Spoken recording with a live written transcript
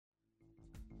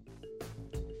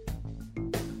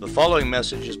The following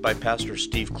message is by Pastor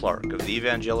Steve Clark of the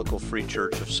Evangelical Free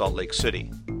Church of Salt Lake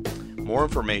City. More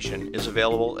information is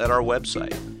available at our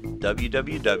website,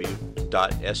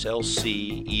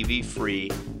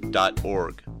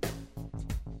 www.slcevfree.org.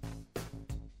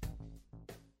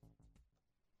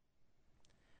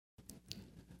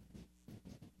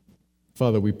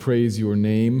 Father, we praise your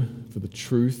name for the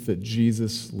truth that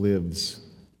Jesus lives,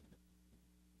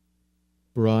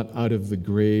 brought out of the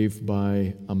grave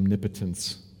by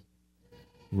omnipotence,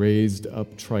 raised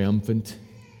up triumphant.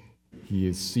 He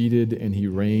is seated and he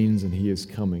reigns and he is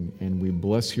coming. And we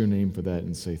bless your name for that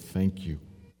and say thank you.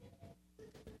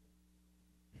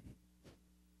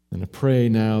 And I pray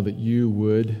now that you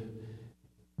would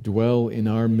dwell in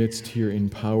our midst here in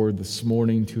power this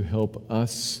morning to help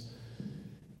us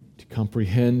to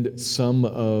comprehend some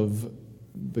of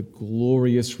the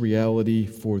glorious reality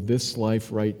for this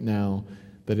life right now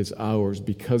that is ours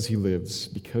because he lives,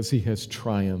 because he has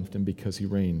triumphed, and because he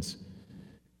reigns.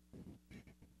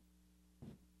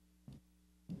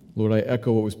 Lord, I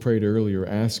echo what was prayed earlier,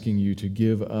 asking you to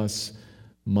give us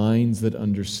minds that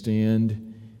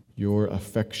understand your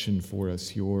affection for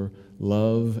us, your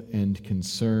love and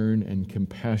concern and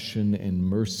compassion and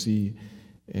mercy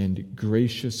and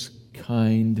gracious,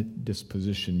 kind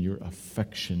disposition, your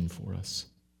affection for us,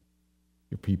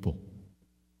 your people.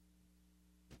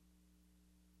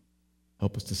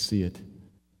 Help us to see it.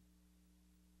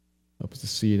 Help us to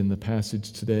see it in the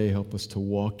passage today. Help us to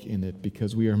walk in it,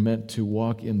 because we are meant to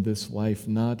walk in this life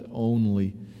not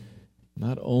only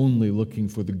looking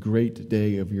for the great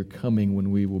day of your coming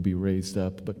when we will be raised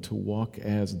up, but to walk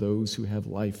as those who have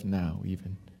life now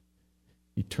even.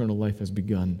 Eternal life has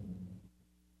begun.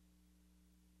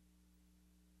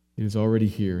 It is already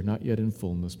here, not yet in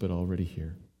fullness, but already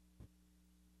here.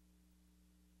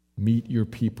 Meet your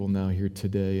people now here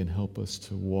today and help us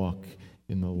to walk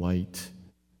in the light,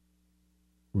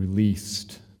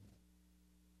 released,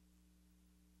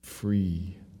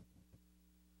 free,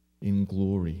 in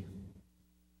glory,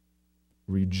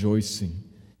 rejoicing,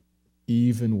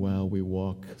 even while we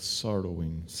walk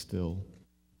sorrowing still.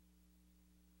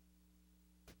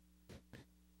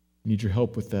 Need your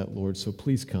help with that, Lord, so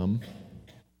please come.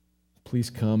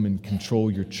 Please come and control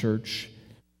your church,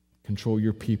 control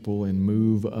your people, and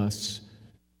move us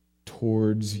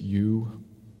towards you.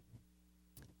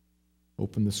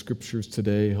 Open the scriptures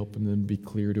today, helping them be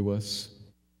clear to us.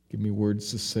 Give me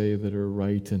words to say that are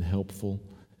right and helpful.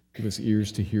 Give us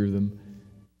ears to hear them.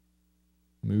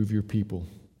 Move your people.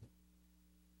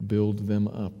 Build them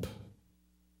up.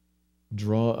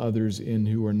 Draw others in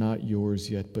who are not yours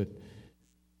yet, but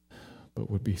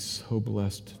would be so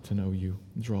blessed to know you.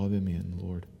 Draw them in,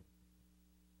 Lord.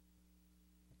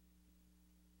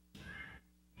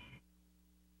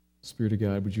 Spirit of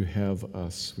God, would you have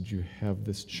us? Would you have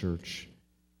this church?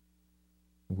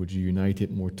 Would you unite it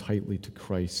more tightly to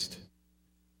Christ?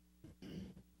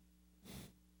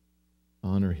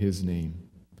 Honor his name.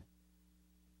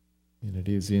 And it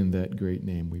is in that great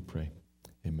name we pray.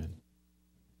 Amen.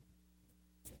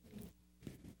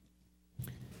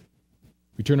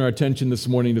 We turn our attention this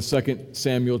morning to 2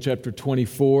 Samuel chapter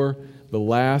 24, the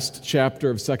last chapter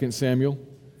of 2 Samuel.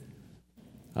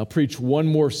 I'll preach one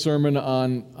more sermon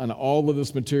on all of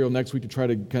this material next week to try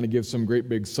to kind of give some great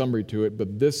big summary to it,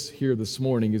 but this here this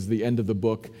morning is the end of the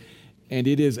book, and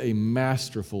it is a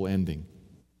masterful ending.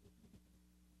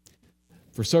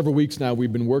 For several weeks now,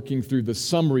 we've been working through the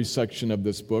summary section of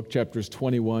this book, chapters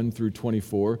 21 through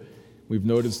 24. We've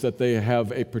noticed that they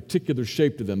have a particular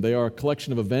shape to them. They are a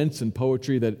collection of events and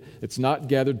poetry that it's not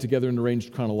gathered together and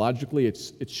arranged chronologically.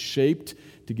 It's shaped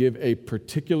to give a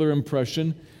particular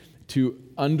impression, to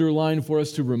underline for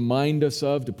us, to remind us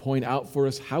of, to point out for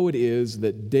us how it is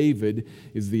that David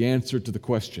is the answer to the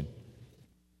question.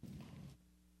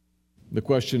 The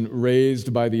question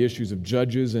raised by the issues of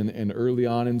Judges and early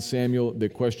on in Samuel, the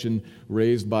question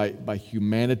raised by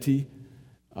humanity,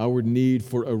 our need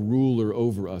for a ruler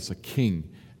over us, a king.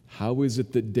 How is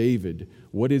it that David,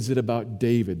 what is it about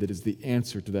David that is the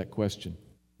answer to that question?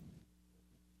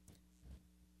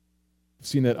 I've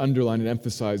seen that underlined and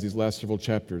emphasized these last several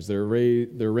chapters. They're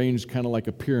arranged kind of like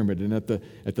a pyramid, and at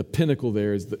the pinnacle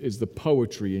there is the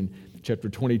poetry in chapter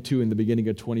 22 and the beginning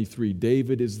of 23.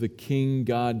 David is the king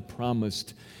God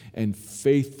promised and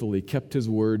faithfully kept his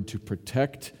word to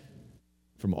protect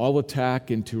from all attack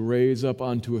and to raise up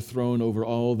onto a throne over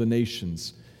all the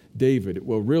nations. David,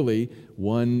 well, really,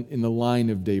 one in the line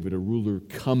of David, a ruler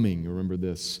coming, remember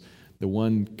this, the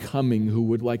one coming who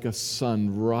would, like a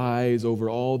sun, rise over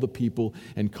all the people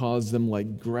and cause them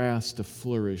like grass to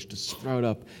flourish, to sprout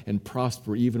up and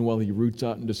prosper, even while he roots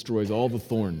out and destroys all the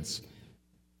thorns.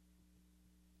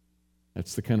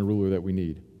 That's the kind of ruler that we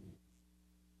need.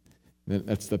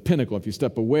 That's the pinnacle. If you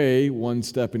step away one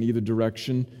step in either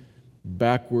direction,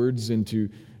 backwards into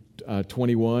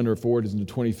 21 or forward into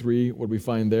 23, what do we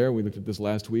find there? We looked at this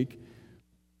last week.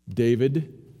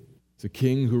 David is a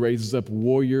king who raises up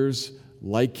warriors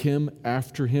like him,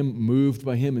 after him, moved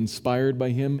by him, inspired by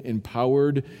him,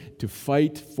 empowered to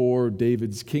fight for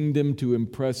David's kingdom, to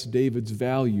impress David's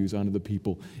values onto the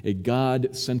people, a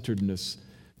God-centeredness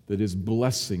that is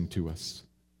blessing to us.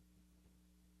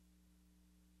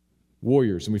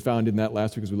 Warriors, and we found in that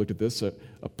last week as we looked at this, a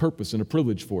purpose and a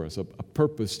privilege for us, a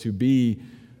purpose to be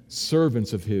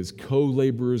servants of his,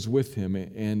 co-laborers with him,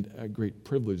 and a great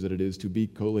privilege that it is to be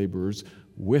co-laborers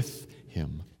with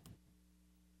him.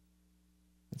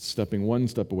 It's stepping one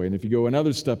step away. And if you go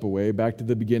another step away, back to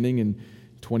the beginning in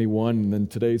 21, and then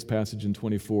today's passage in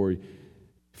 24, you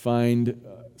find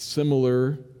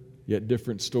similar yet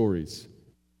different stories.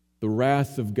 The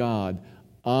wrath of God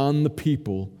on the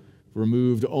people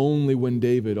removed only when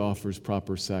David offers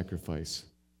proper sacrifice.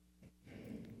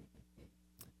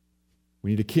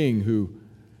 We need a king who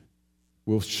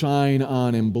will shine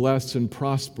on and bless and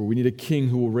prosper. We need a king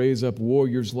who will raise up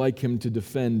warriors like him to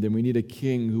defend, and we need a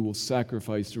king who will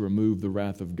sacrifice to remove the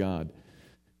wrath of God.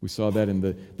 We saw that in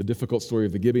the difficult story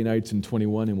of the Gibeonites in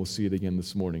 21, and we'll see it again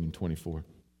this morning in 24.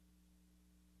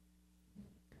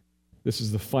 This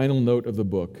is the final note of the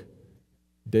book.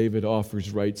 David offers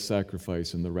right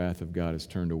sacrifice, and the wrath of God is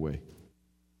turned away.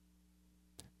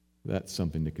 That's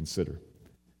something to consider.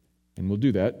 And we'll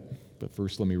do that, but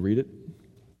first let me read it.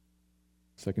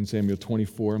 2 Samuel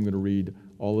 24, I'm going to read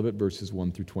all of it, verses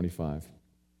 1 through 25.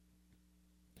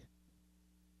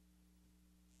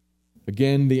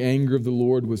 Again, the anger of the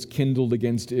Lord was kindled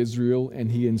against Israel,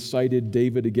 and he incited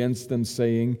David against them,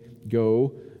 saying,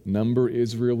 "Go, number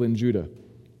Israel and Judah."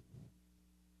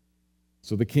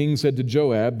 So the king said to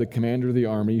Joab, the commander of the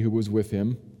army who was with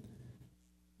him,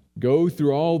 "Go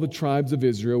through all the tribes of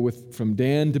Israel from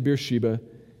Dan to Beersheba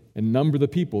and number the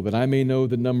people, that I may know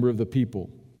the number of the people."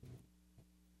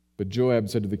 But Joab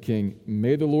said to the king,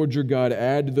 "May the Lord your God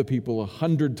add to the people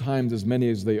 100 times as many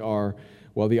as they are,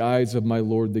 while the eyes of my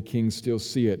lord the king still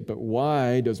see it. But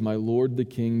why does my lord the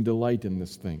king delight in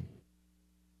this thing?"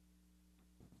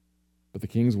 But the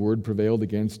king's word prevailed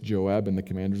against Joab and the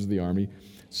commanders of the army.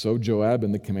 So Joab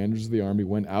and the commanders of the army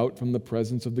went out from the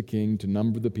presence of the king to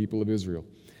number the people of Israel.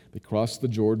 They crossed the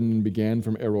Jordan and began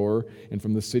from Eror and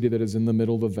from the city that is in the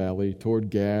middle of the valley toward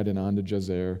Gad and on to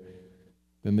Jazer.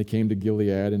 Then they came to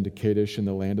Gilead and to Kadesh in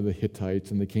the land of the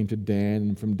Hittites, and they came to Dan,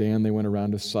 and from Dan they went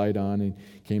around to Sidon and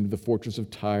came to the fortress of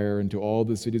Tyre and to all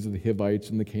the cities of the Hivites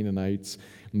and the Canaanites.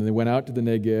 And then they went out to the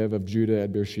Negev of Judah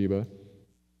at Beersheba.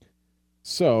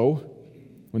 So,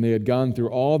 when they had gone through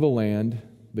all the land,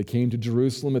 they came to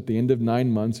Jerusalem at the end of 9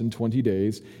 months and 20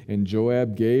 days, and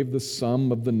Joab gave the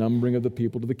sum of the numbering of the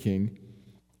people to the king.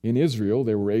 In Israel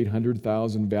there were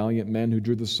 800,000 valiant men who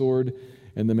drew the sword,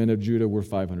 and the men of Judah were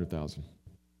 500,000.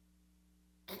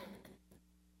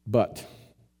 But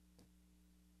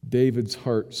David's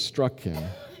heart struck him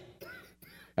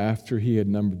after he had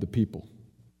numbered the people.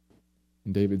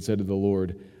 And David said to the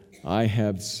Lord, "I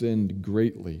have sinned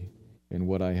greatly in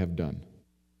what I have done.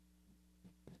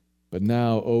 But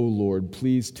now, O Lord,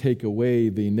 please take away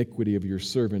the iniquity of your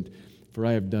servant, for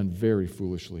I have done very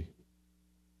foolishly."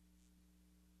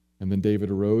 And then David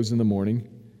arose in the morning.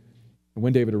 And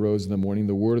when David arose in the morning,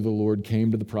 the word of the Lord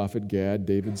came to the prophet Gad,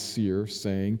 David's seer,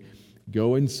 saying,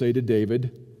 "Go and say to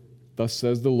David, thus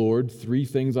says the Lord, 3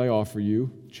 things I offer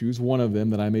you. Choose one of them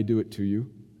that I may do it to you."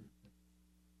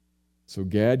 So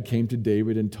Gad came to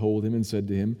David and told him and said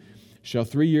to him, "Shall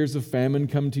 3 years of famine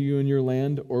come to you in your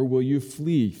land? Or will you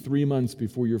flee 3 months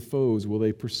before your foes? Will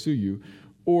they pursue you?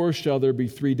 Or shall there be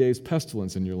 3 days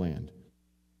pestilence in your land?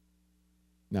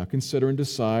 Now consider and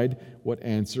decide what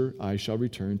answer I shall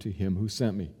return to him who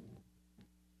sent me."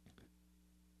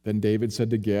 Then David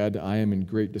said to Gad, "I am in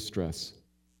great distress.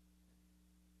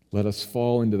 Let us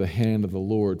fall into the hand of the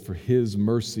Lord, for his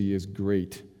mercy is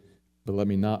great, but let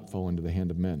me not fall into the hand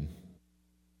of men."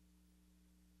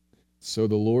 So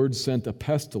the Lord sent a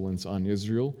pestilence on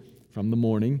Israel from the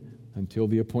morning until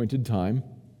the appointed time,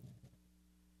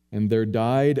 and there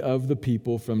died of the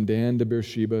people from Dan to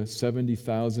Beersheba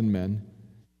 70,000 men.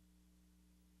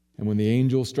 And when the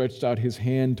angel stretched out his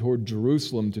hand toward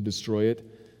Jerusalem to destroy it,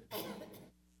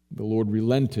 the Lord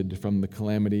relented from the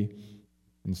calamity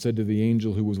and said to the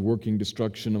angel who was working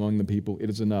destruction among the people, "It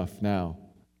is enough. Now,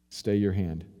 stay your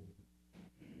hand."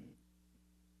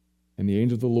 And the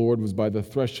angel of the Lord was by the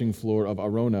threshing floor of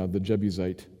Araunah the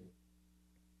Jebusite.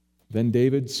 Then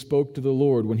David spoke to the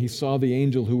Lord when he saw the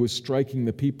angel who was striking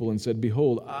the people and said,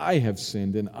 Behold, I have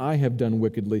sinned and I have done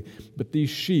wickedly, but these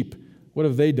sheep, what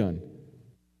have they done?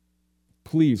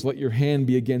 Please let your hand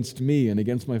be against me and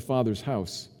against my father's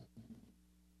house.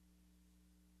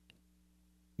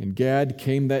 And Gad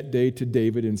came that day to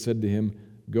David and said to him,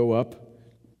 Go up,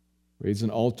 raise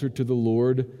an altar to the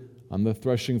Lord on the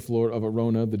threshing floor of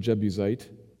Araunah the Jebusite.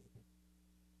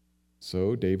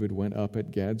 So David went up at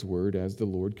Gad's word as the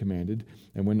Lord commanded.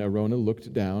 And when Araunah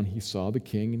looked down, he saw the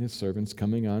king and his servants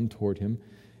coming on toward him.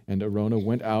 And Araunah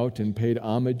went out and paid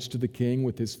homage to the king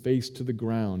with his face to the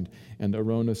ground. And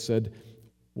Araunah said,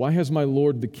 Why has my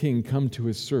lord the king come to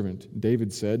his servant?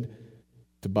 David said,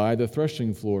 To buy the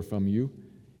threshing floor from you,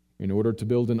 in order to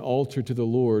build an altar to the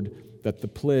Lord, that the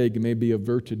plague may be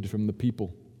averted from the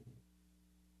people.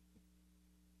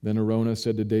 Then Araunah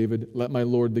said to David, Let my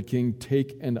lord the king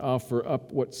take and offer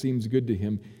up what seems good to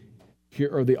him. Here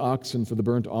are the oxen for the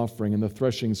burnt offering, and the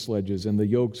threshing sledges, and the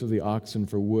yokes of the oxen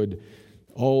for wood.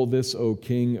 All this, O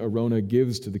king, Araunah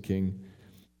gives to the king.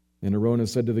 And Araunah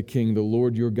said to the king, The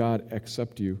Lord your God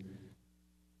accept you.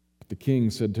 But the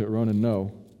king said to Araunah,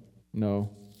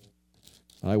 No,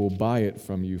 I will buy it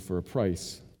from you for a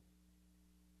price.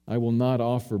 I will not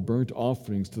offer burnt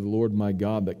offerings to the Lord my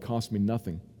God that cost me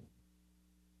nothing.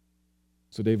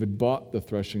 So David bought the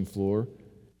threshing floor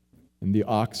and the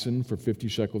oxen for 50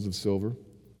 shekels of silver.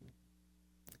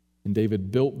 And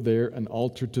David built there an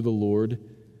altar to the Lord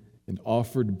and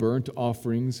offered burnt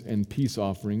offerings and peace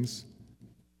offerings.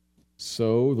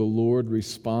 So the Lord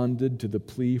responded to the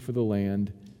plea for the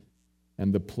land,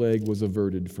 and the plague was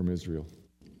averted from Israel.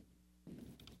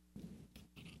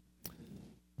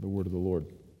 The word of the Lord.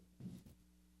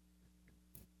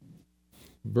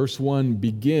 Verse 1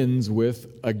 begins with,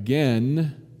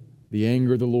 Again, the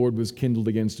anger of the Lord was kindled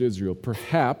against Israel.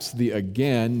 Perhaps the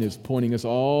again is pointing us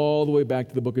all the way back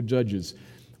to the book of Judges,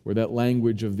 where that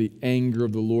language of the anger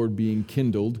of the Lord being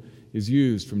kindled is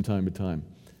used from time to time.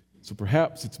 So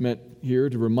perhaps it's meant here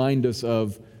to remind us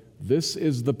of, this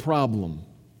is the problem.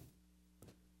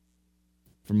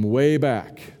 From way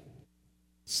back,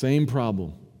 same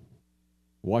problem.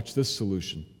 Watch this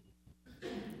solution.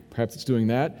 Perhaps it's doing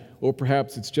that, or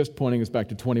perhaps it's just pointing us back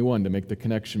to 21 to make the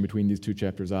connection between these two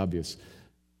chapters obvious.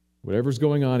 Whatever's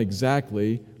going on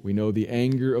exactly, we know the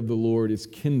anger of the Lord is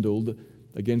kindled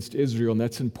against Israel, and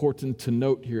that's important to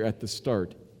note here at the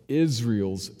start.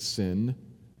 Israel's sin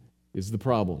is the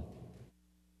problem.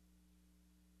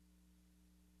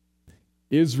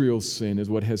 Israel's sin is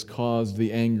what has caused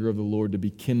the anger of the Lord to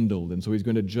be kindled, and so he's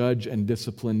going to judge and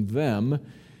discipline them,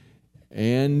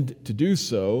 and to do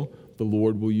so, the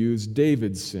Lord will use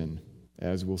David's sin,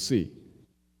 as we'll see.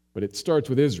 But it starts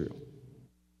with Israel.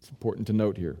 It's important to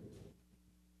note here.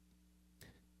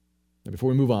 Now, before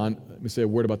we move on, let me say a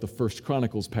word about the First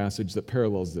Chronicles passage that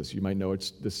parallels this. You might know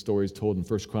this story is told in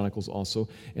First Chronicles also.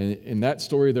 And in that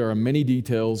story, there are many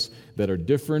details that are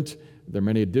different. There are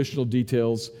many additional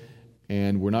details,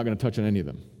 and we're not going to touch on any of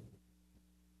them.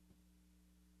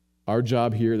 Our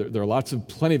job here, there are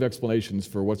plenty of explanations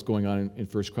for what's going on in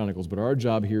First Chronicles, but our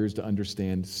job here is to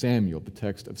understand Samuel, the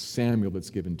text of Samuel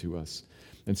that's given to us.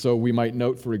 And so we might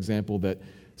note, for example, that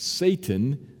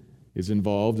Satan is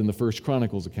involved in the First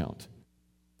Chronicles account,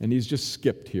 and he's just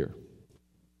skipped here.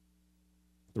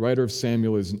 The writer of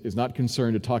Samuel is not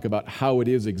concerned to talk about how it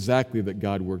is exactly that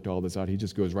God worked all this out. He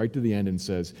just goes right to the end and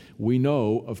says, we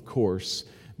know, of course,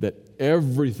 that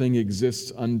everything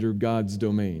exists under God's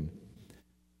domain.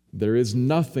 There is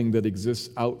nothing that exists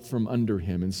out from under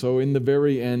him. And so in the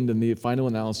very end, in the final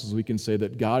analysis, we can say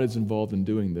that God is involved in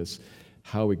doing this.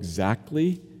 How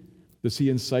exactly does he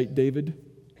incite David?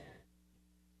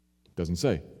 Doesn't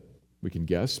say. We can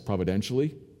guess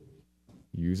providentially.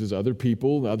 He uses other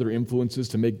people, other influences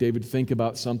to make David think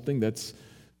about something. That's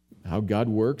how God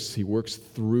works. He works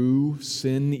through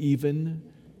sin even.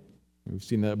 We've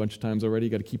seen that a bunch of times already.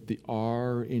 You've got to keep the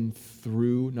R in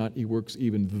through, not he works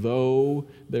even though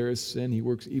there is sin. He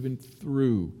works even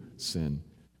through sin,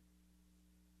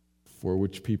 for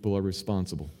which people are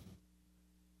responsible,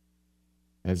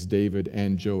 as David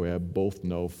and Joab both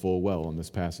know full well in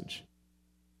this passage.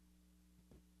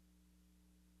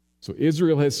 So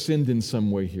Israel has sinned in some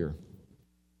way here,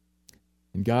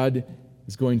 and God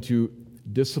is going to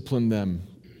discipline them,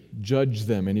 judge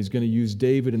them, and he's going to use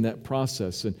David in that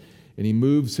process, and he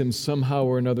moves him somehow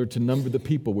or another to number the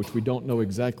people, which we don't know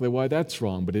exactly why that's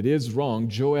wrong, but it is wrong.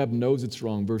 Joab knows it's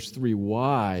wrong. Verse 3,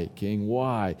 why, king,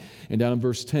 why? And down in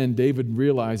verse 10, David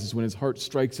realizes when his heart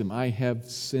strikes him, I have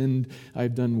sinned, I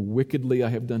have done wickedly, I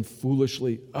have done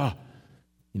foolishly.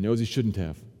 He knows he shouldn't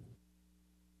have.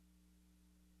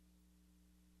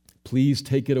 Please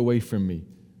take it away from me.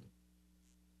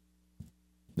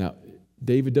 Now,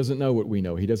 David doesn't know what we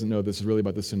know. He doesn't know this is really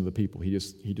about the sin of the people. He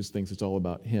just thinks it's all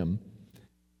about him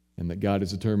and that God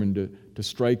is determined to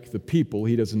strike the people.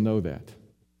 He doesn't know that.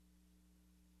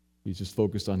 He's just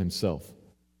focused on himself.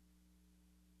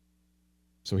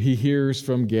 So he hears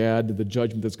from Gad the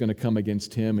judgment that's going to come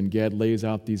against him, and Gad lays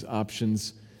out these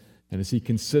options. And as he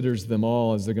considers them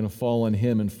all, as they're going to fall on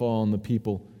him and fall on the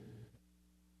people,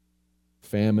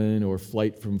 famine or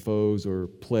flight from foes or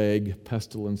plague,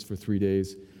 pestilence for 3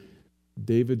 days,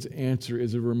 David's answer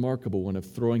is a remarkable one of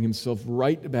throwing himself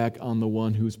right back on the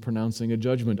one who's pronouncing a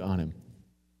judgment on him.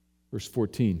 Verse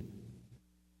 14.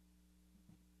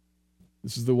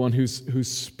 This is the one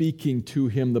who's speaking to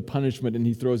him the punishment, and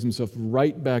he throws himself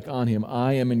right back on him.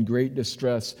 I am in great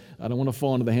distress. I don't want to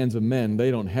fall into the hands of men.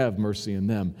 They don't have mercy in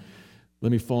them.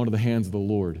 Let me fall into the hands of the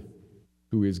Lord,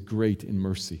 who is great in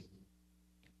mercy.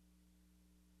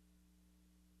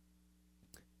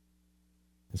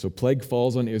 And so plague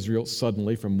falls on Israel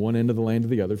suddenly from one end of the land to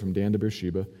the other, from Dan to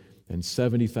Beersheba, and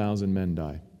 70,000 men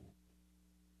die.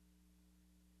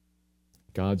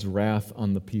 God's wrath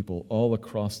on the people all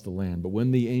across the land. But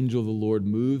when the angel of the Lord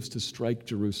moves to strike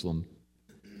Jerusalem,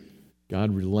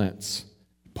 God relents,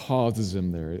 pauses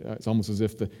him there. It's almost as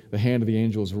if the hand of the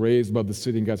angel is raised above the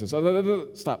city, and God says,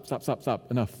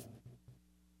 stop, enough.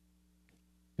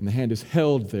 And the hand is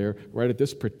held there right at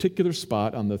this particular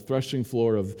spot on the threshing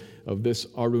floor of this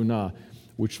Arunah,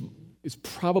 which is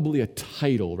probably a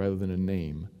title rather than a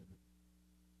name.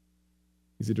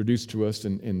 He's introduced to us,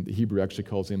 and the Hebrew actually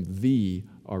calls him the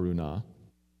Arunah.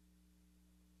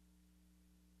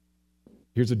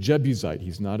 Here's a Jebusite.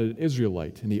 He's not an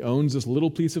Israelite, and he owns this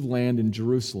little piece of land in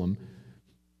Jerusalem,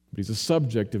 but he's a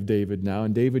subject of David now,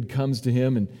 and David comes to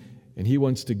him, and he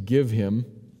wants to give him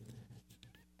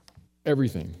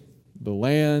everything. The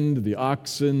land, the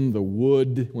oxen, the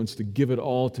wood, wants to give it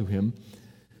all to him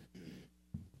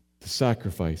to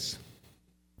sacrifice.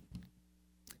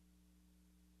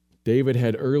 David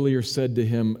had earlier said to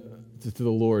him, to the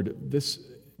Lord, this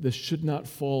should not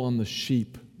fall on the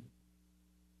sheep.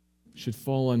 It should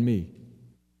fall on me.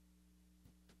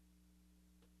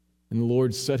 And the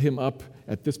Lord set him up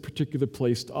at this particular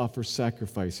place to offer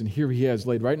sacrifice. And here he has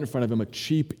laid right in front of him a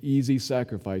cheap, easy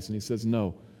sacrifice. And he says,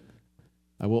 no,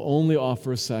 I will only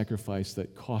offer a sacrifice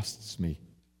that costs me.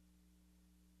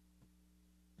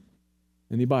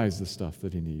 And he buys the stuff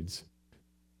that he needs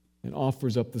and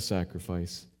offers up the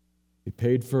sacrifice. He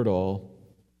paid for it all,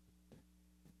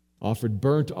 offered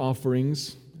burnt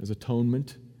offerings as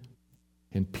atonement,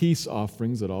 and peace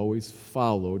offerings that always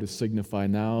follow to signify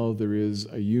now there is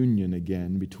a union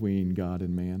again between God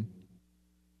and man.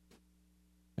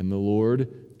 And the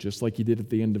Lord, just like he did at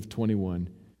the end of 21,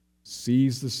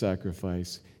 sees the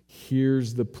sacrifice,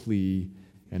 hears the plea,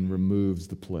 and removes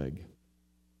the plague.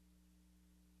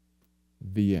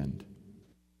 The end.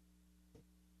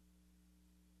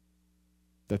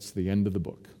 That's the end of the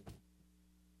book.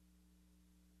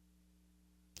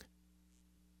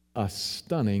 A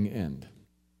stunning end.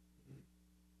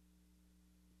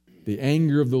 The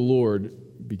anger of the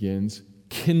Lord begins,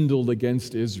 kindled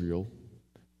against Israel,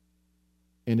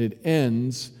 and it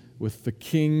ends with the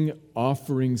king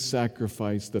offering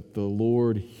sacrifice that the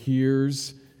Lord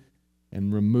hears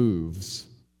and removes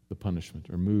the punishment,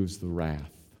 or removes the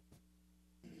wrath.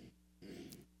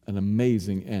 An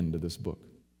amazing end to this book.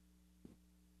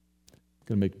 I'm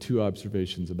going to make two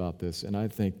observations about this, and I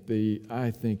think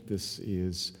this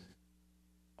is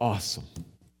awesome.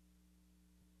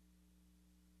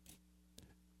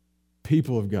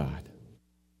 People of God,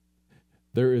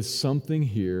 there is something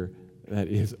here that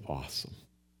is awesome.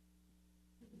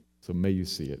 So may you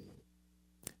see it.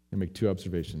 I'm going to make two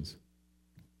observations.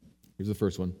 Here's the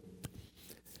first one.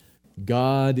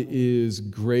 God is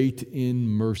great in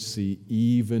mercy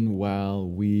even while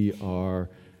we are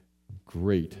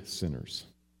great sinners.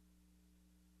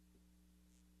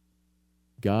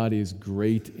 God is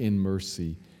great in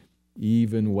mercy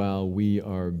even while we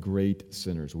are great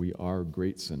sinners. We are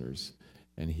great sinners,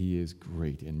 and he is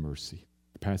great in mercy.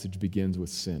 The passage begins with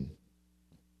sin.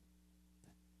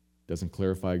 Doesn't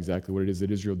clarify exactly what it is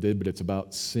that Israel did, but it's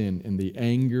about sin. And the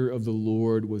anger of the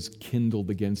Lord was kindled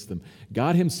against them.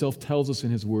 God himself tells us in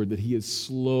his word that he is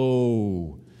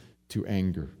slow to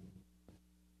anger.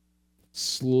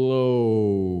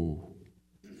 Slow.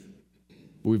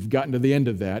 We've gotten to the end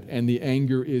of that, and the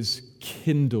anger is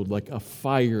kindled like a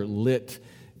fire lit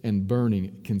and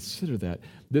burning. Consider that.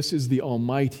 This is the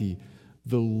Almighty,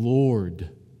 the Lord,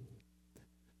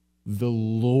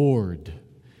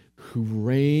 who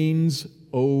reigns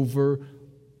over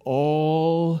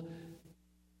all,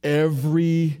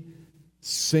 every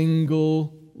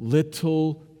single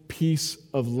little piece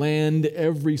of land.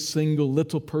 Every single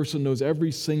little person knows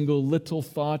every single little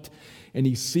thought, and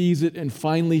he sees it, and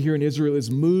finally here in Israel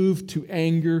is moved to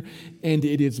anger, and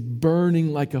it is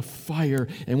burning like a fire.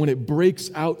 And when it breaks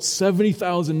out,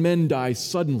 70,000 men die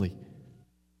suddenly.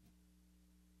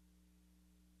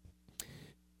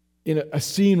 In a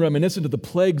scene reminiscent of the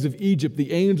plagues of Egypt,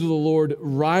 the angel of the Lord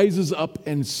rises up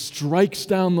and strikes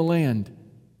down the land.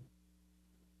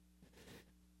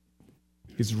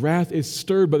 His wrath is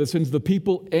stirred by the sins of the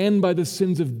people and by the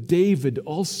sins of David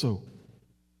also.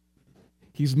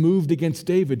 He's moved against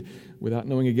David without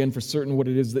knowing again for certain what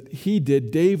it is that he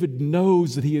did. David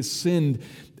knows that he has sinned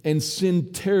and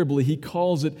sinned terribly. He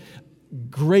calls it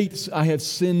great. I have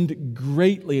sinned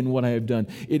greatly in what I have done.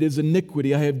 It is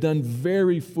iniquity. I have done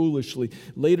very foolishly.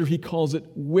 Later he calls it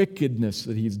wickedness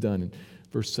that he's done in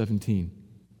verse 17.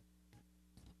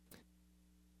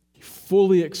 He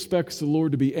fully expects the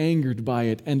Lord to be angered by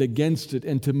it and against it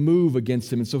and to move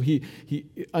against him. And so he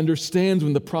understands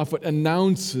when the prophet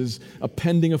announces a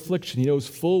pending affliction. He knows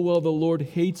full well the Lord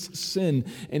hates sin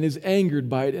and is angered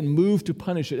by it and moved to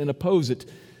punish it and oppose it.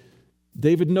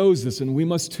 David knows this, and we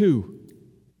must too.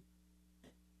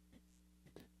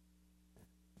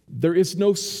 There is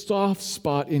no soft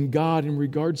spot in God in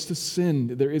regards to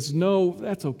sin. There is no,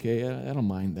 that's okay, I don't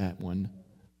mind that one.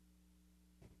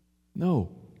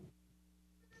 No.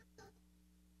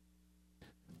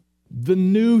 The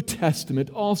New Testament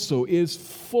also is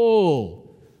full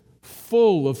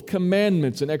of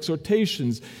commandments and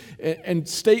exhortations and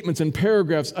statements and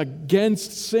paragraphs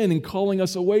against sin and calling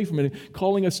us away from it, and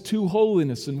calling us to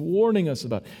holiness and warning us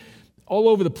about it. All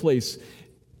over the place.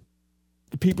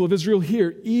 The people of Israel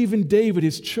here, even David,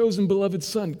 his chosen beloved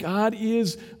son, God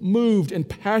is moved and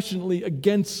passionately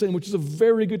against sin, which is a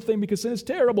very good thing because sin is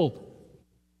terrible.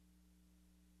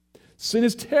 Sin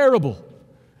is terrible.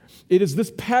 It is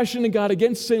this passion in God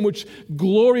against sin which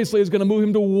gloriously is going to move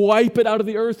him to wipe it out of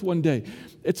the earth one day.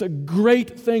 It's a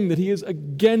great thing that he is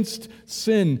against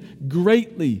sin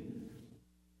greatly.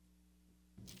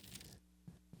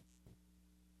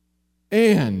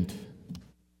 And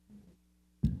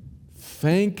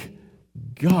thank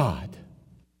God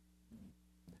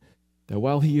that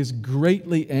while he is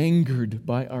greatly angered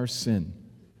by our sin,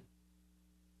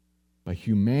 by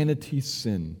humanity's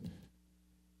sin,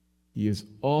 he is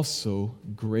also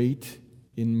great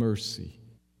in mercy.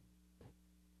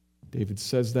 David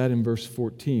says that in verse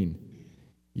 14,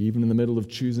 even in the middle of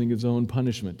choosing his own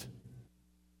punishment.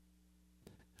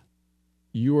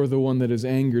 You are the one that is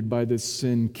angered by this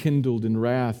sin, kindled in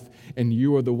wrath, and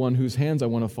you are the one whose hands I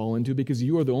want to fall into because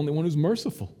you are the only one who's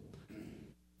merciful.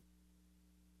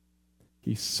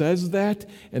 He says that,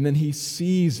 and then he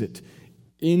sees it.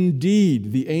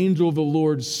 Indeed, the angel of the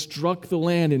Lord struck the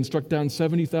land and struck down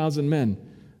 70,000 men.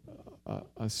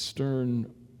 A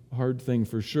stern, hard thing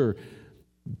for sure.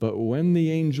 But when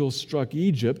the angel struck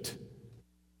Egypt,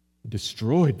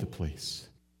 destroyed the place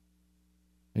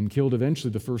and killed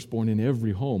eventually the firstborn in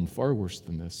every home. Far worse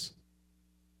than this.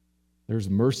 There's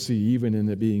mercy even in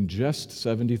it being just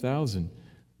 70,000.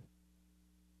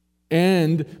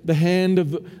 And the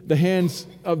hands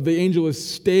of the angel is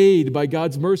stayed by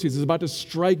God's mercies. It's about to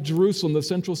strike Jerusalem, the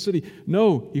central city.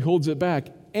 No, he holds it back.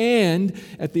 And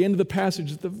at the end of the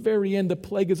passage, at the very end, the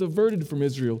plague is averted from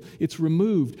Israel. It's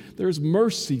removed. There's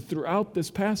mercy throughout this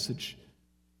passage.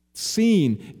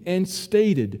 Seen and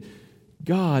stated.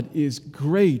 God is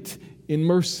great in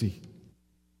mercy,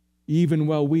 even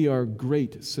while we are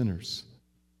great sinners.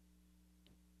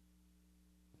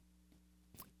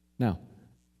 Now,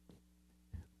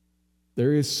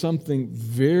 there is something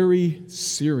very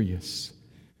serious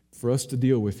for us to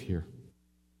deal with here.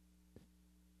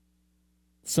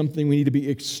 Something we need to be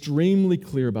extremely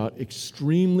clear about,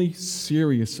 extremely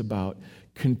serious about,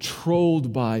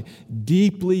 controlled by,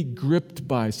 deeply gripped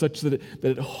by, such that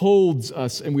it holds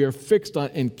us and we are fixed on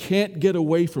and can't get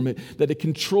away from it, that it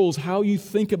controls how you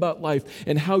think about life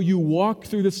and how you walk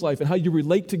through this life and how you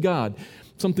relate to God.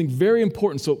 Something very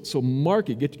important. So mark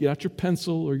it. Get out your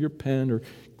pencil or your pen or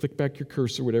click back your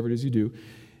cursor, whatever it is you do,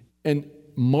 and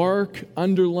mark,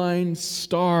 underline,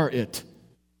 star it.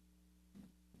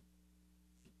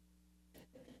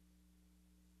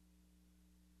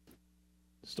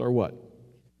 Star what?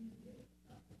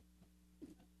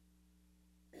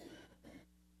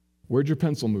 Where'd your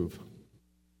pencil move?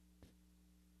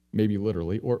 Maybe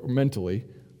literally or mentally.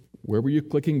 Where were you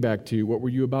clicking back to? What were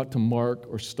you about to mark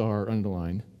or star,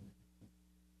 underline?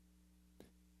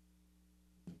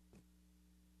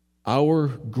 Our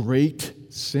great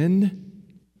sin,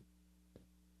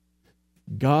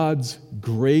 God's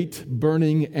great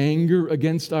burning anger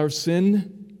against our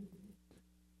sin,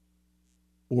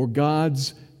 or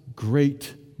God's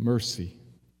great mercy?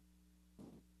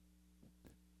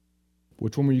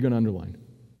 Which one were you going to underline?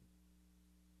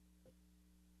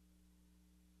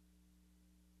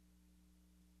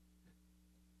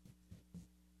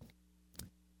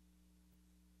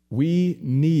 We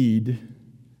need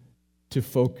to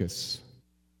focus.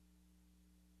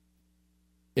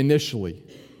 Initially,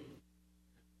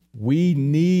 we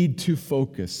need to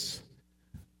focus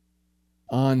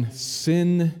on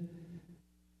sin,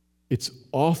 its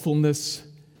awfulness,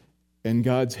 and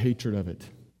God's hatred of it.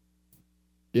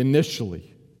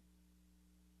 Initially.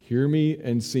 Hear me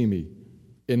and see me.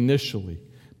 Initially,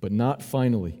 but not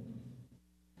finally.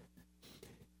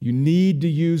 You need to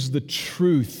use the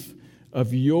truth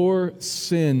of your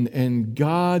sin and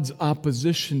God's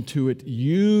opposition to it.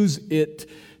 Use it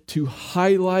to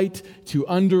highlight, to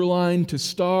underline, to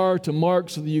star, to mark,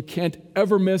 so that you can't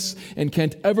ever miss and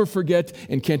can't ever forget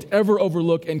and can't ever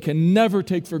overlook and can never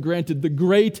take for granted the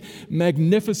great,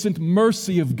 magnificent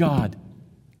mercy of God.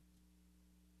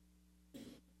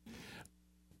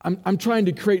 I'm trying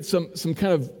to create some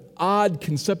kind of odd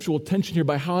conceptual tension here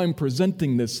by how I'm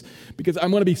presenting this, because I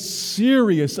want to be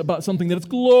serious about something that is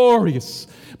glorious,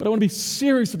 but I want to be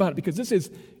serious about it because this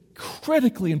is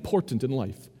critically important in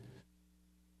life.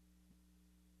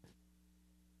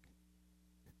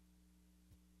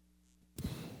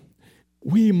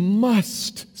 We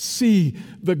must see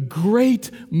the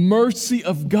great mercy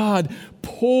of God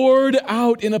poured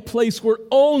out in a place where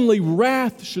only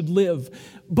wrath should live,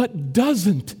 but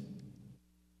doesn't.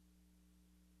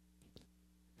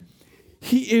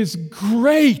 He is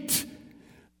great,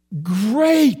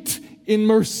 great in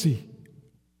mercy.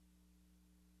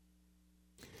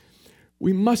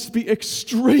 We must be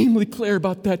extremely clear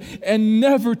about that and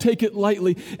never take it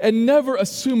lightly and never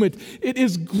assume it. It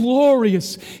is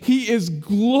glorious. He is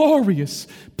glorious.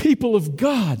 People of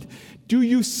God, do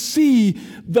you see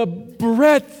the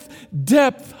breadth,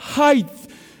 depth, height,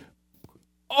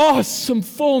 awesome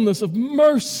fullness of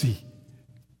mercy?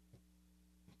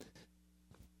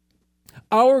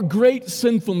 Our great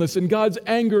sinfulness and God's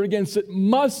anger against it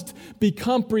must be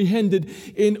comprehended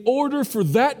in order for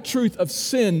that truth of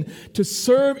sin to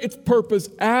serve its purpose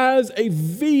as a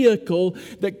vehicle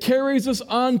that carries us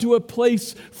on to a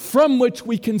place from which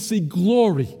we can see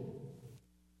glory.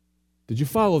 Did you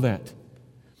follow that?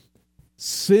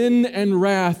 Sin and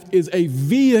wrath is a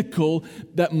vehicle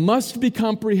that must be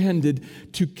comprehended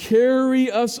to carry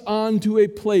us on to a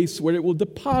place where it will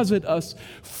deposit us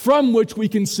from which we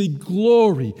can see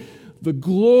glory, the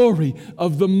glory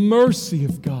of the mercy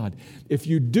of God. If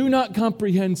you do not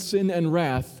comprehend sin and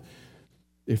wrath,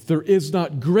 if there is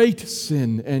not great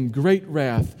sin and great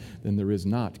wrath, then there is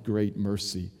not great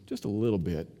mercy. Just a little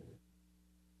bit.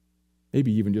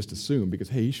 Maybe even just assume, because,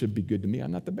 hey, he should be good to me.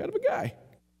 I'm not that bad of a guy.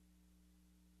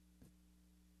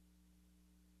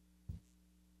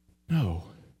 No.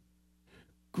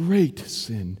 Great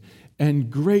sin and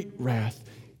great wrath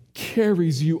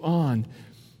carries you on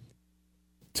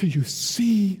till you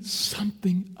see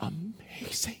something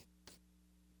amazing.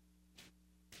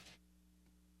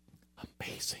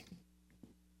 Amazing.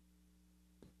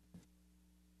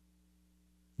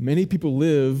 Many people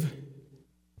live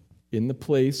in the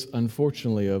place,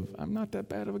 unfortunately, of, I'm not that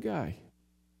bad of a guy.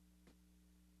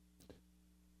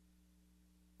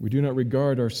 We do not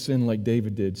regard our sin like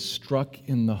David did, struck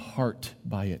in the heart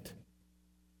by it.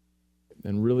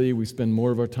 And really, we spend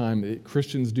more of our time,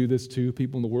 Christians do this too,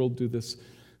 people in the world do this,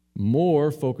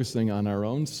 more focusing on our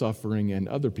own suffering and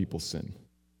other people's sin.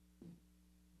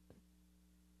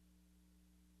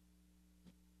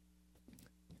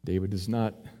 David does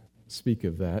not speak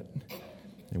of that,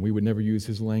 and we would never use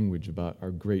his language about our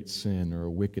great sin or our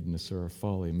wickedness or our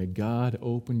folly. May God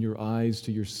open your eyes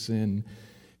to your sin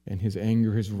and his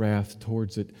anger, his wrath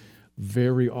towards it.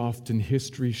 Very often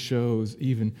history shows,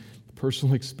 even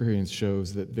personal experience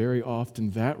shows, that very often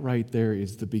that right there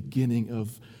is the beginning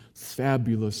of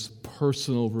fabulous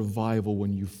personal revival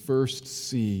when you first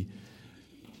see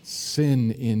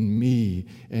sin in me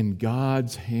and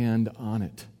God's hand on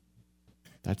it.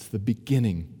 That's the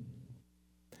beginning.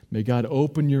 May God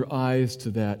open your eyes to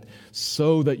that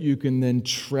so that you can then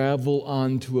travel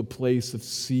on to a place of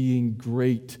seeing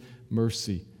great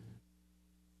mercy.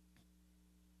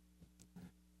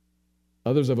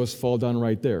 Others of us fall down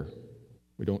right there.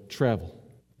 We don't travel.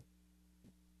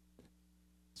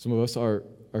 Some of us are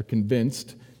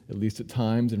convinced, at least at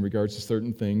times in regards to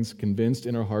certain things, convinced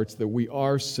in our hearts that we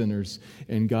are sinners,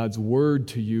 and God's word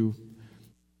to you,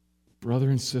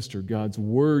 brother and sister, God's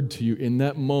word to you in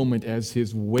that moment as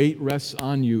his weight rests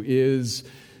on you is,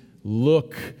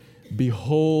 look,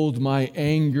 behold my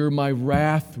anger, my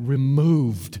wrath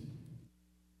removed.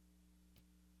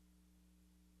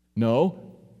 No,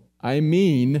 I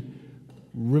mean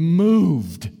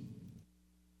removed.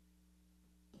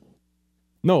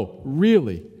 No,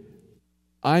 really,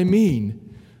 I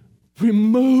mean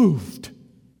removed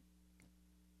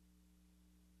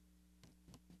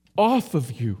off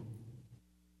of you.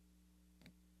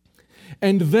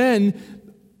 And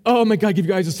then, oh my God, give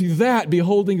you guys to see that,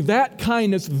 beholding that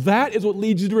kindness, that is what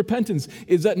leads you to repentance.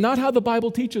 Is that not how the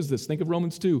Bible teaches this? Think of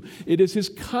Romans 2. It is His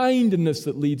kindness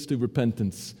that leads to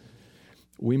repentance.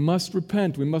 We must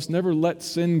repent. We must never let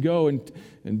sin go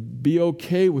and be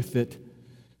okay with it.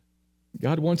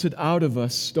 God wants it out of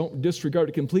us. Don't disregard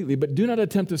it completely, but do not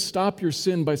attempt to stop your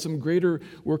sin by some greater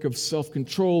work of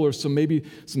self-control or maybe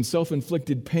some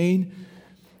self-inflicted pain.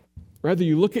 Rather,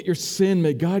 you look at your sin,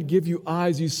 may God give you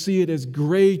eyes, you see it as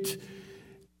great,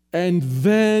 and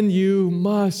then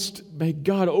may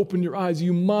God open your eyes,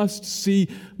 you must see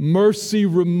mercy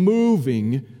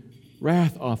removing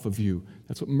wrath off of you.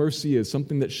 That's what mercy is,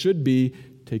 something that should be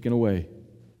taken away.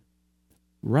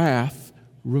 Wrath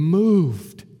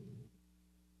removed.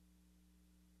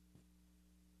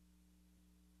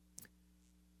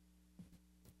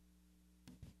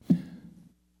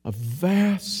 A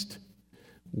vast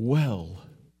well,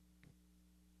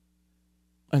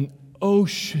 an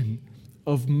ocean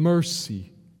of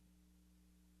mercy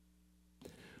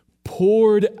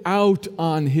poured out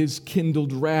on His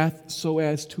kindled wrath so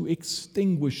as to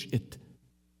extinguish it.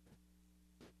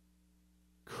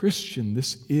 Christian,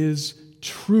 this is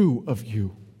true of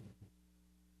you.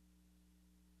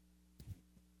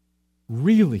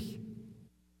 Really.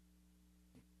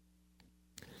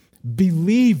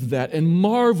 Believe that and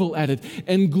marvel at it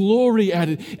and glory at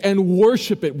it and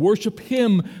worship it. Worship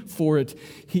Him for it.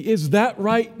 He is that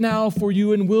right now for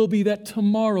you and will be that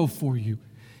tomorrow for you.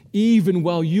 Even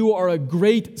while you are a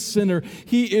great sinner,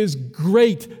 He is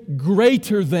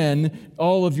greater than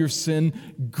all of your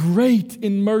sin, great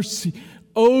in mercy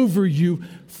over you,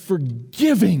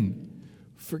 forgiving.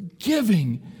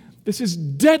 This is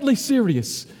deadly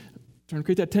serious. Trying to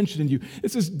create that tension in you.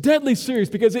 This is deadly serious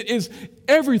because it is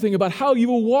everything about how you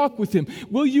will walk with Him.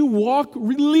 Will you walk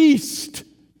released?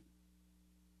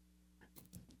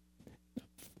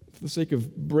 For the sake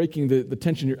of breaking the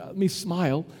tension here, let me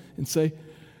smile and say,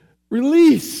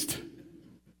 released.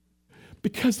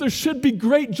 Because there should be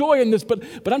great joy in this, but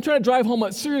I'm trying to drive home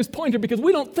a serious point here because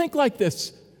we don't think like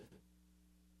this.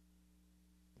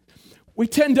 We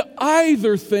tend to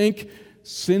either think,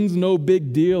 sin's no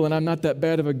big deal and I'm not that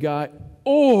bad of a guy,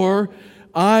 or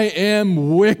I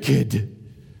am wicked.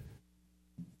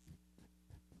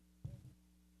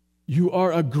 You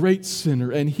are a great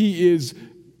sinner and He is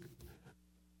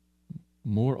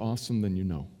more awesome than you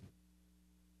know.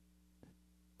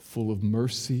 Full of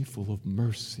mercy, full of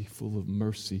mercy, full of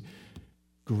mercy.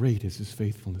 Great is His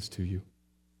faithfulness to you.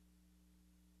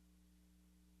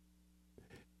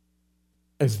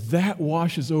 As that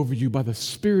washes over you by the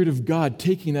Spirit of God,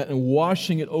 taking that and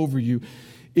washing it over you,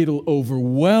 it'll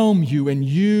overwhelm you and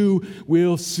you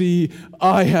will see,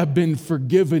 I have been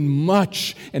forgiven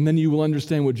much. And then you will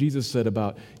understand what Jesus said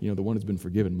about, the one who's been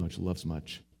forgiven much loves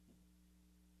much.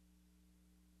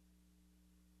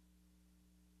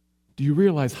 Do you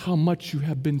realize how much you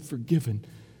have been forgiven?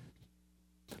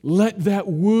 Let that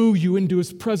woo you into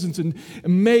His presence and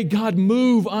may God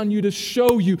move on you to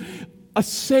show you a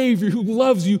Savior who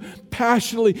loves you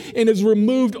passionately and has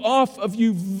removed off of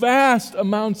you vast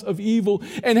amounts of evil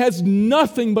and has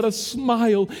nothing but a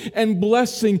smile and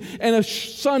blessing and a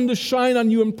sun to shine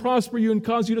on you and prosper you and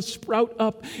cause you to sprout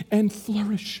up and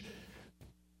flourish.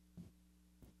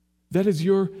 That is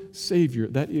your Savior.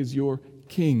 That is your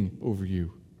King over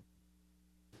you.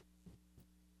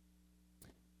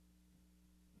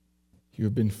 You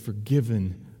have been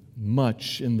forgiven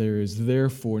much, and there is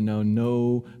therefore now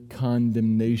no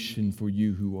condemnation for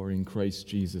you who are in Christ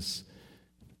Jesus,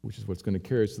 which is what's going to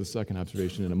carry us to the second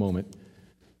observation in a moment.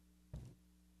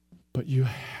 But you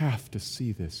have to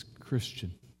see this,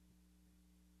 Christian.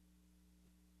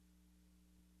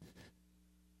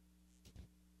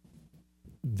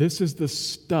 This is the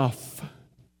stuff.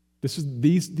 This is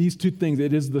these two things.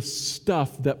 It is the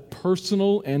stuff that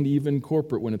personal and even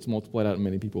corporate, when it's multiplied out in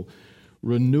many people,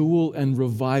 renewal and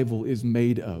revival is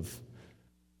made of.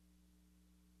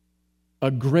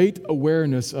 A great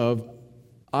awareness of,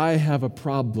 I have a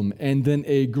problem, and then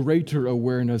a greater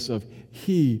awareness of,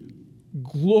 He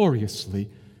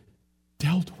gloriously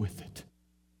dealt with it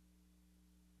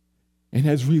and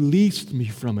has released me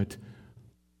from it.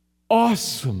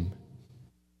 Awesome,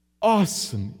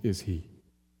 awesome is He.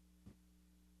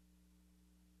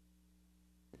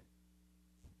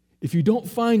 If you don't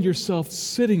find yourself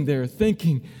sitting there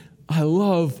thinking, I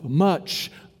love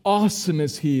much, awesome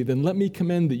is he, then let me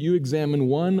commend that you examine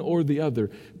one or the other.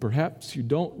 Perhaps you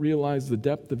don't realize the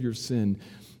depth of your sin,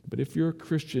 but if you're a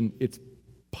Christian, it's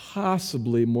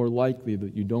possibly more likely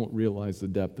that you don't realize the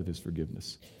depth of his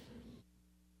forgiveness.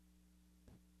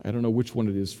 I don't know which one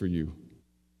it is for you.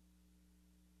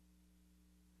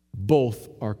 Both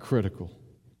are critical.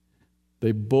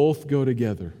 They both go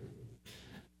together.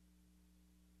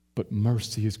 But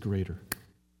mercy is greater.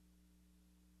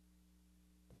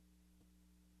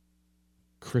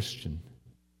 Christian,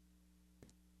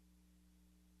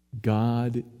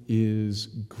 God is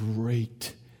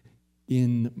great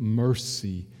in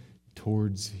mercy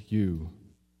towards you,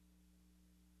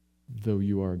 though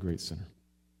you are a great sinner.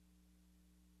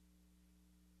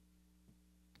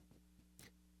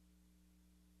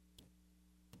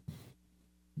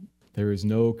 There is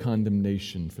no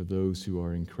condemnation for those who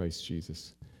are in Christ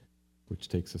Jesus, which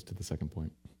takes us to the second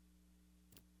point.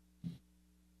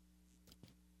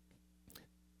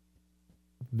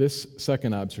 This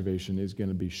second observation is going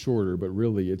to be shorter, but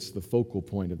really it's the focal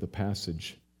point of the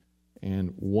passage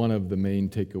and one of the main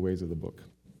takeaways of the book.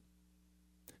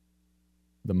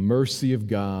 The mercy of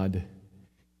God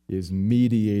is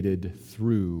mediated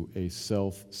through a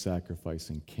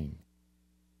self-sacrificing king.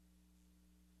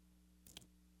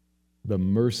 The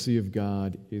mercy of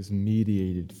God is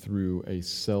mediated through a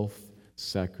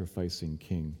self-sacrificing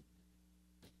king.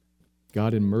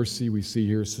 God in mercy, we see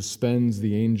here, suspends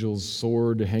the angel's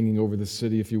sword hanging over the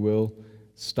city, if you will,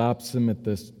 stops him at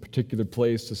this particular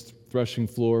place, this threshing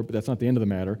floor, but that's not the end of the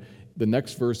matter. The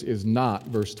next verse is not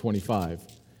verse 25,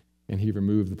 and he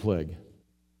removed the plague.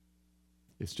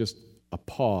 It's just a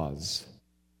pause.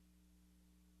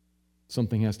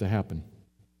 Something has to happen.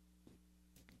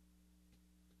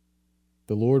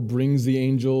 The Lord brings the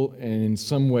angel, and in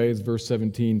some ways, verse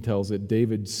 17 tells it,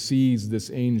 David sees this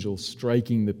angel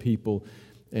striking the people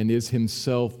and is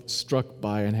himself struck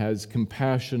by and has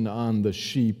compassion on the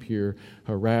sheep here,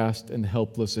 harassed and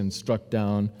helpless and struck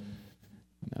down.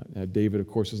 Now, David, of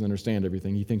course, doesn't understand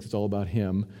everything. He thinks it's all about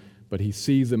him, but he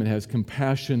sees them and has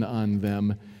compassion on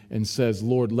them and says,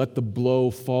 Lord, let the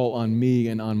blow fall on me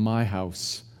and on my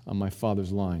house, on my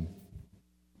father's line.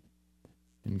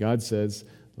 And God says,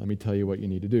 let me tell you what you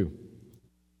need to do.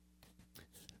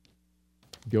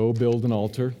 Go build an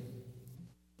altar,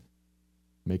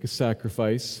 make a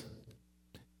sacrifice,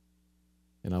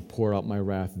 and I'll pour out my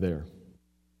wrath there.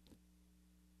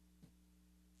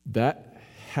 That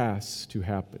has to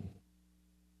happen.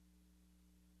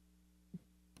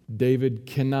 David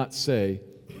cannot say,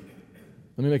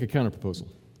 let me make a counterproposal.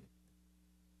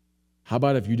 How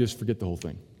about if you just forget the whole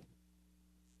thing?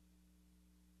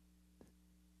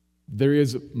 There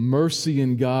is mercy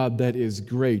in God that is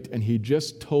great, and he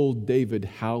just told David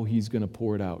how he's going to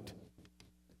pour it out.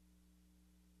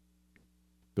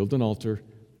 Build an altar,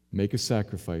 make a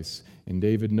sacrifice, and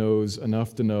David knows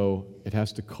enough to know it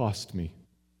has to cost me.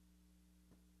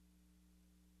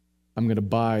 I'm going to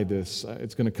buy this.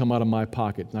 It's going to come out of my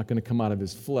pocket. It's not going to come out of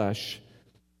his flesh.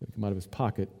 It's going to come out of his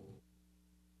pocket.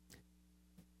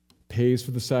 Pays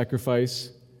for the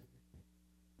sacrifice.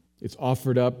 It's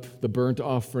offered up, the burnt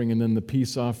offering and then the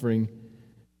peace offering,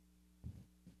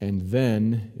 and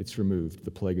then it's removed. The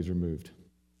plague is removed.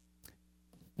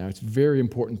 Now, it's very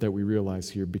important that we realize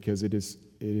here because it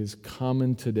is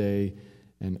common today,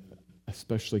 and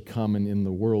especially common in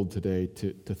the world today,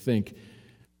 to think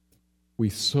we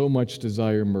so much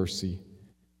desire mercy.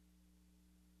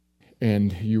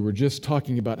 And you were just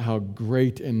talking about how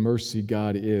great in mercy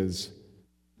God is.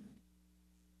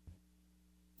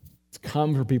 It's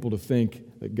common for people to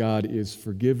think that God is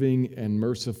forgiving and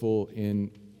merciful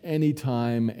in any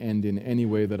time and in any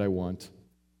way that I want,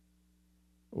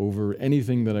 over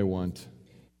anything that I want,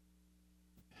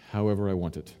 however I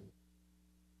want it,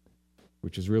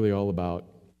 which is really all about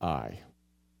I.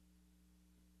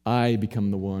 I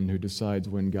become the one who decides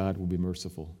when God will be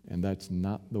merciful, and that's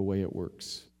not the way it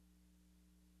works.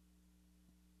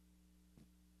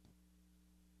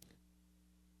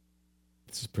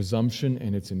 This is presumption,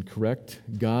 and it's incorrect.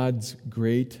 God's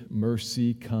great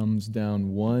mercy comes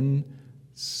down one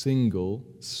single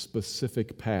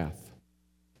specific path.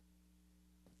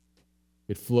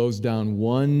 It flows down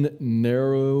one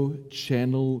narrow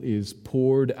channel, is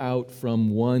poured out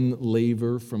from one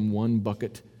laver, from one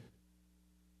bucket,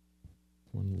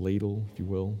 one ladle, if you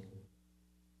will.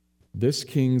 This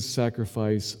king's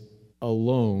sacrifice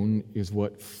alone is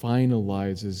what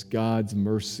finalizes God's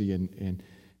mercy and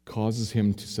causes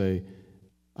him to say,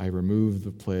 I remove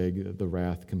the plague, the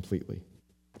wrath completely.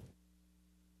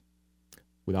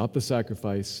 Without the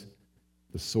sacrifice,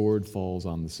 the sword falls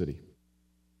on the city.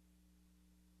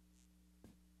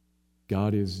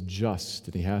 God is just,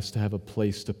 and he has to have a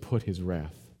place to put his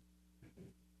wrath.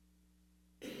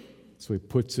 So he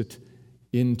puts it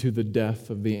into the death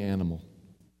of the animals.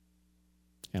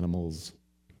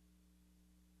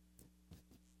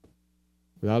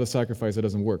 Without a sacrifice, that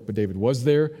doesn't work. But David was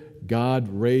there. God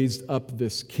raised up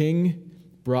this king,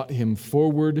 brought him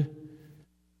forward,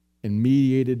 and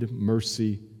mediated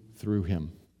mercy through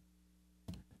him.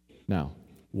 Now,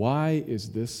 why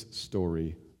is this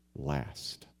story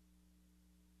last?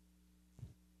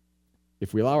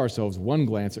 If we allow ourselves one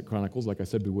glance at Chronicles, like I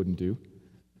said we wouldn't do,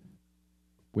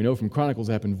 we know from Chronicles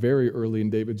it happened very early in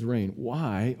David's reign.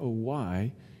 Why, oh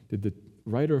why, did the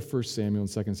writer of 1 Samuel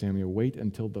and 2 Samuel wait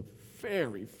until the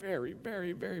very, very,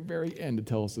 very, very, very end to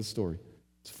tell us this story?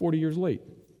 It's 40 years late.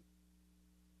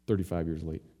 35 years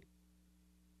late.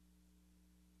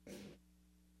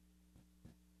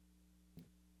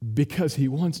 Because he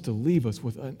wants to leave us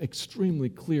with an extremely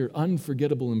clear,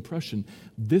 unforgettable impression.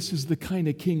 This is the kind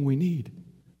of king we need.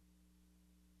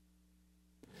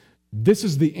 This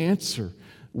is the answer.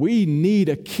 We need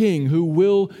a king who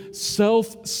will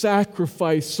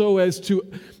self-sacrifice so as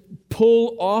to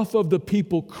pull off of the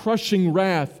people crushing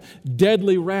wrath,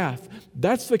 deadly wrath.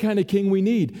 That's the kind of king we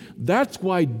need. That's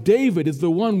why David is the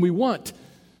one we want.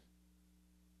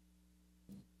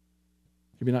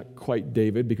 Maybe not quite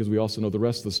David, because we also know the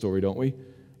rest of the story, don't we?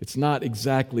 It's not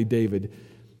exactly David,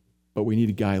 but we need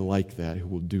a guy like that who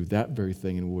will do that very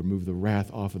thing and will remove the wrath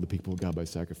off of the people of God by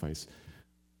sacrifice.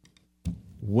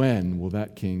 When will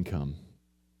that king come?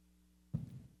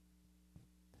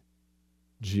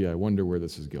 Gee, I wonder where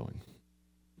this is going.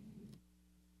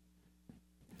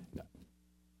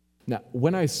 Now,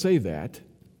 when I say that,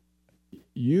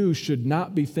 you should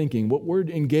not be thinking what we're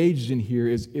engaged in here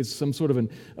is some sort of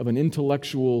an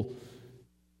intellectual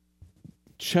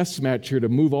chess match here to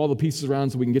move all the pieces around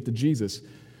so we can get to Jesus.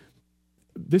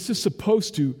 This is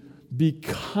supposed to be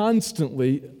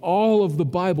constantly, all of the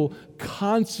Bible,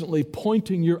 constantly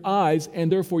pointing your eyes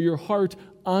and therefore your heart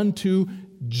onto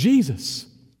Jesus.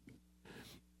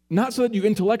 Not so that you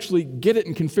intellectually get it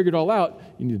and can figure it all out.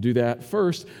 You need to do that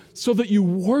first, so that you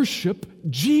worship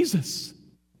Jesus.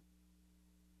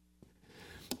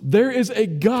 There is a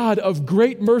God of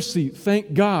great mercy,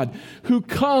 thank God, who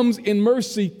comes in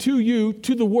mercy to you,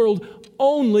 to the world,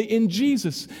 only in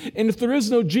Jesus. And if there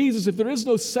is no Jesus, if there is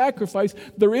no sacrifice,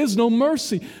 there is no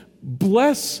mercy.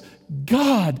 Bless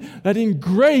God that in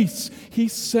grace He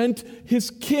sent His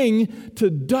King to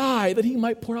die that He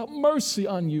might pour out mercy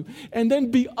on you. And then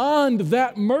beyond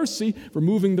that mercy,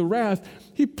 removing the wrath,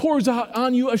 He pours out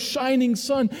on you a shining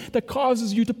sun that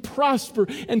causes you to prosper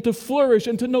and to flourish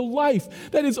and to know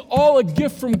life. That is all a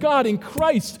gift from God in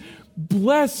Christ.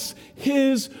 Bless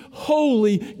His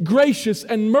holy, gracious,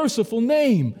 and merciful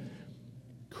name.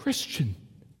 Christian.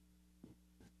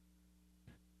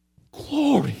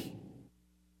 Glory.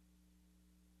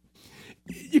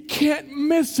 You can't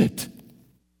miss it.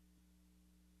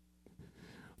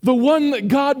 The one that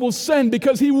God will send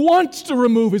because He wants to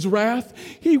remove His wrath.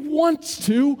 He wants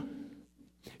to.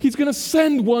 He's going to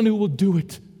send one who will do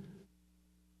it.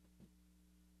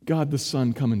 God the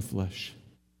Son come in flesh.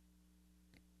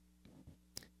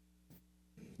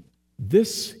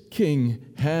 This King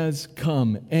has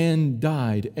come and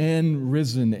died and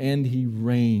risen, and He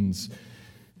reigns.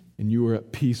 And you are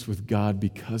at peace with God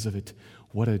because of it.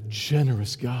 What a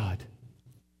generous God.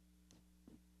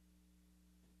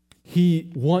 He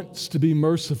wants to be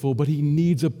merciful, but He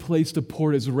needs a place to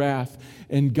pour His wrath.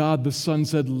 And God the Son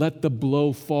said, let the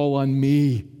blow fall on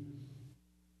me.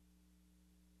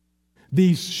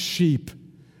 These sheep,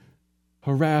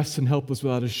 harassed and helpless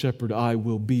without a shepherd, I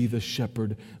will be the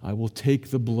shepherd. I will take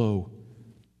the blow,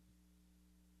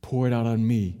 pour it out on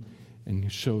me, and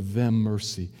show them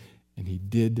mercy. And He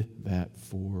did that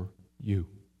for you,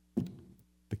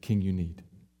 the King you need.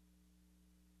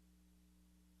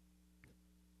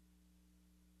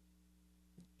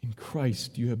 In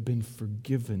Christ, you have been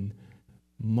forgiven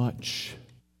much.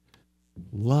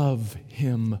 Love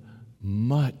Him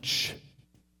much.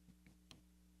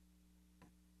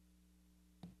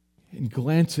 And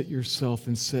glance at yourself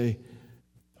and say,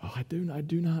 oh, I do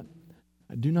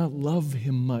not love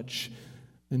Him much.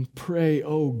 And pray,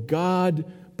 oh God,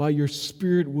 by your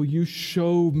Spirit, will you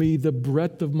show me the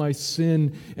breadth of my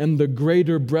sin and the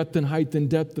greater breadth and height and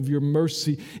depth of your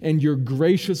mercy and your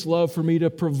gracious love for me to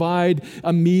provide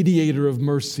a mediator of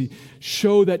mercy.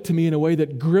 Show that to me in a way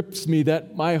that grips me,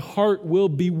 that my heart will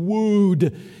be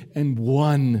wooed and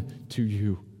won to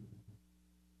you.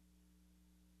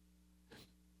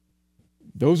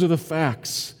 Those are the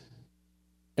facts.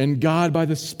 And God, by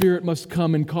the Spirit, must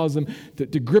come and cause them to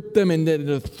grip them and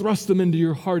to thrust them into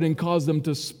your heart and cause them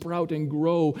to sprout and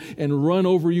grow and run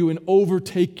over you and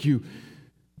overtake you.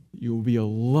 You will be a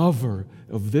lover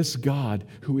of this God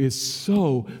who is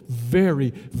so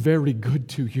very, very good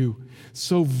to you,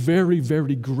 so very,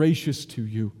 very gracious to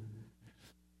you.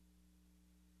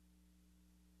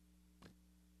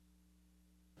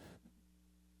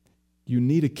 You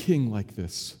need a king like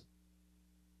this.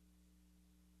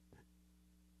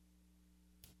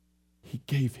 He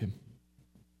gave him.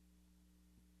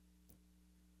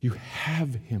 You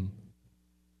have him.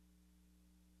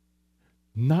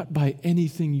 Not by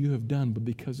anything you have done, but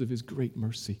because of his great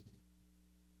mercy.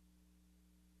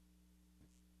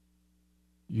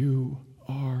 You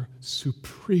are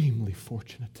supremely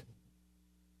fortunate.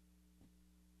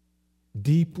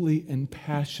 Deeply and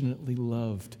passionately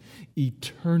loved,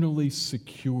 eternally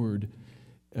secured,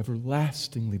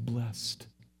 everlastingly blessed.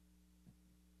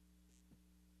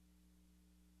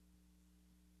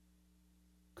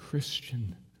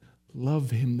 Christian,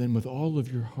 love him then with all of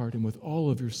your heart and with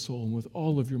all of your soul and with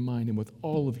all of your mind and with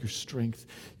all of your strength.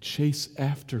 Chase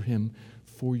after him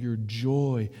for your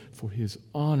joy, for his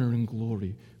honor and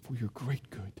glory, for your great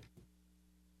good.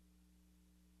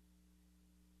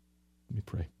 Let me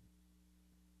pray.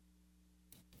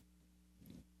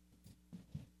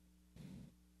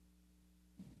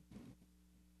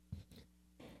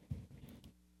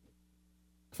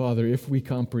 Father, if we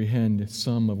comprehend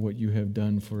some of what you have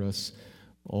done for us,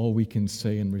 all we can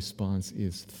say in response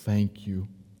is thank you.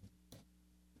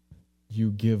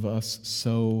 You give us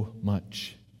so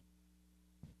much.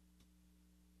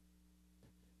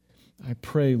 I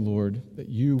pray, Lord, that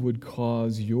you would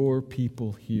cause your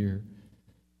people here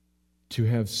to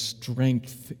have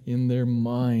strength in their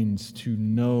minds to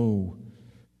know,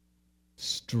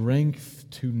 strength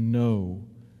to know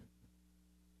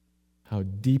how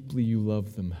deeply you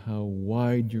love them, how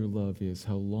wide your love is,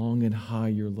 how long and high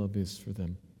your love is for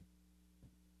them.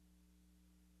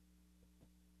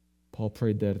 Paul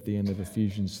prayed that at the end of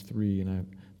Ephesians 3, and I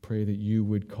pray that you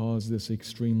would cause this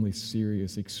extremely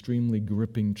serious, extremely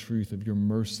gripping truth of your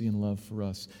mercy and love for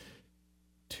us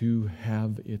to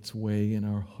have its way in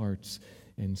our hearts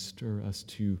and stir us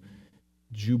to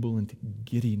jubilant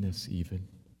giddiness even.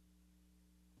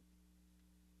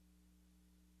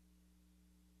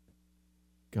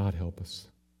 God help us.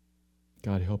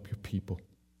 God help your people.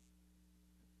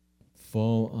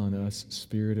 Fall on us,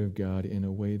 Spirit of God, in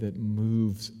a way that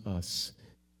moves us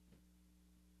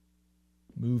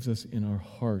in our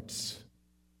hearts.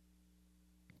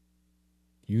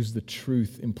 Use the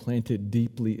truth, implant it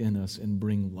deeply in us, and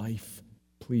bring life,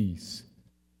 please.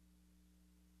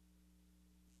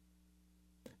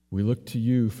 We look to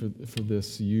you for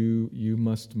this. You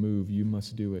must move. You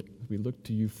must do it. We look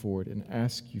to you for it and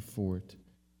ask you for it.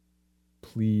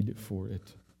 Plead for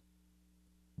it.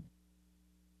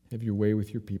 Have your way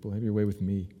with your people. Have your way with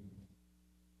me.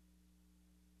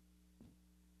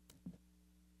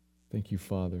 Thank you,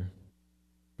 Father,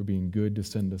 for being good to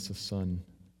send us a Son,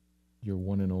 your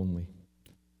one and only.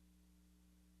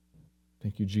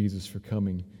 Thank you, Jesus, for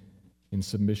coming in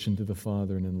submission to the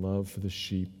Father and in love for the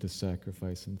sheep to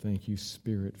sacrifice. And thank you,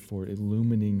 Spirit, for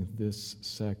illumining this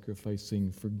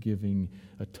sacrificing, forgiving,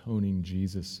 atoning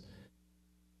Jesus,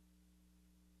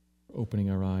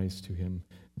 opening our eyes to him.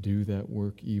 Do that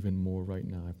work even more right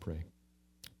now, I pray.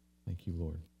 Thank you,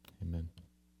 Lord. Amen.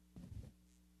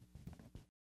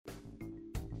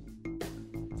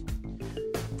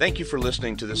 Thank you for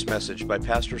listening to this message by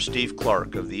Pastor Steve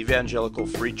Clark of the Evangelical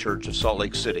Free Church of Salt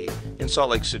Lake City in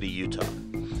Salt Lake City, Utah.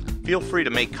 Feel free to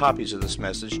make copies of this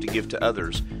message to give to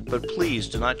others, but please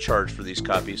do not charge for these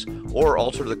copies or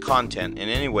alter the content in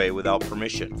any way without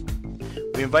permission.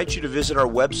 We invite you to visit our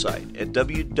website at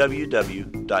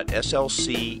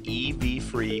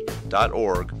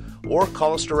www.slcevfree.org or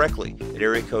call us directly at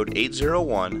area code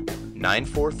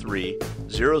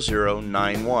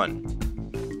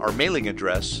 801-943-0091. Our mailing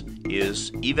address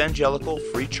is Evangelical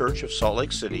Free Church of Salt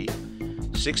Lake City,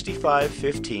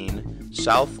 6515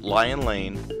 South Lion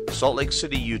Lane, Salt Lake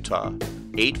City, Utah,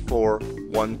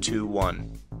 84121.